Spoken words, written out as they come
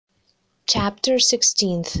Chapter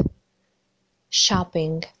 16.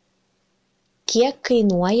 Shopping. Kiek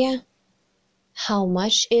kainuoja? How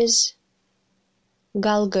much is?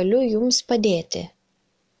 Gal galiu jums padėti?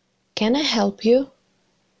 Can I help you?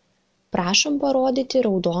 Prašom parodyti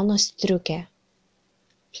raudoną striukę.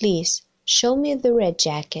 Please, show me the red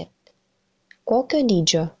jacket. Kokio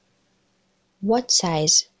dydžio? What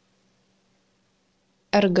size?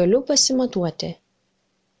 Ar galiu pasimatuoti?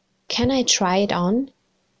 Can I try it on?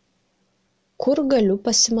 Kur galiu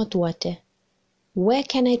pasimatuoti? Where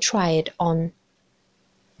can I try it on?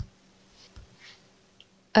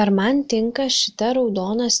 Ar man tinka šita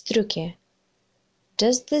raudona striukė?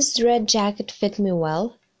 Does this red jacket fit me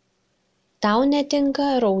well? Tau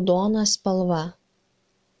netinka raudona spalva.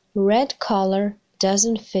 Red color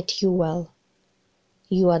doesn't fit you well.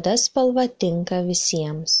 Juoda spalva tinka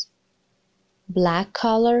visiems. Black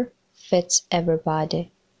color fits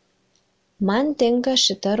everybody. Man tinka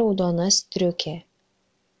šita raudona striukė.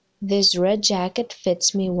 This red jacket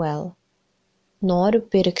fits me well. Noriu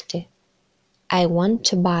pirkti. I want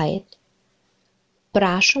to buy it.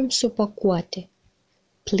 Prašom supakuoti.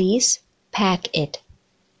 Please pack it.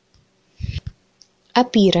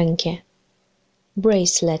 Apyrankė.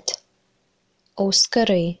 Bracelet.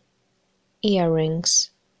 Auskarai. Earrings.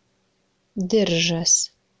 Diržas.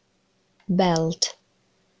 Belt.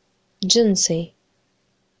 Džinsai.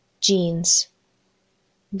 Jeans.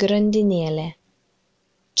 Grandinėlė.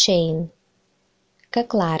 Chain.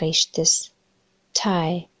 Kaklaraištis.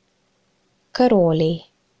 Tie. Karoliai.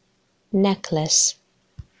 Necklace.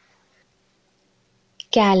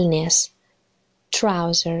 Kelnės.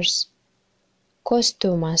 Trousers.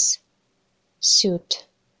 Kostiumas. Suit.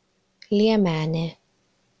 Liemenė.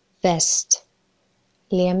 Vest.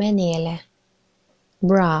 Liemenėlė.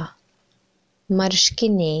 Bra.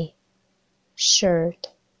 Marškiniai.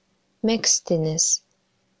 Shirt. Megztinis.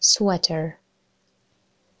 Sweater.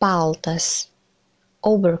 Paltas.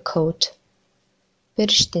 Overcoat.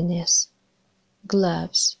 Pirštinės.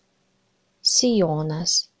 Gloves.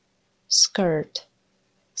 Sijonas. Skirt.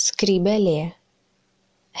 Skrybėlė.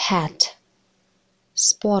 Hat.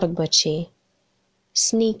 Sportbačiai.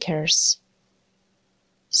 Sneakers.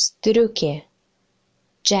 Striukė.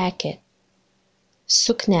 Jacket.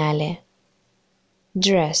 Suknelė.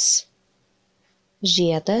 Dress.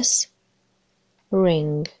 Žiedas.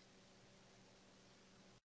 Ring.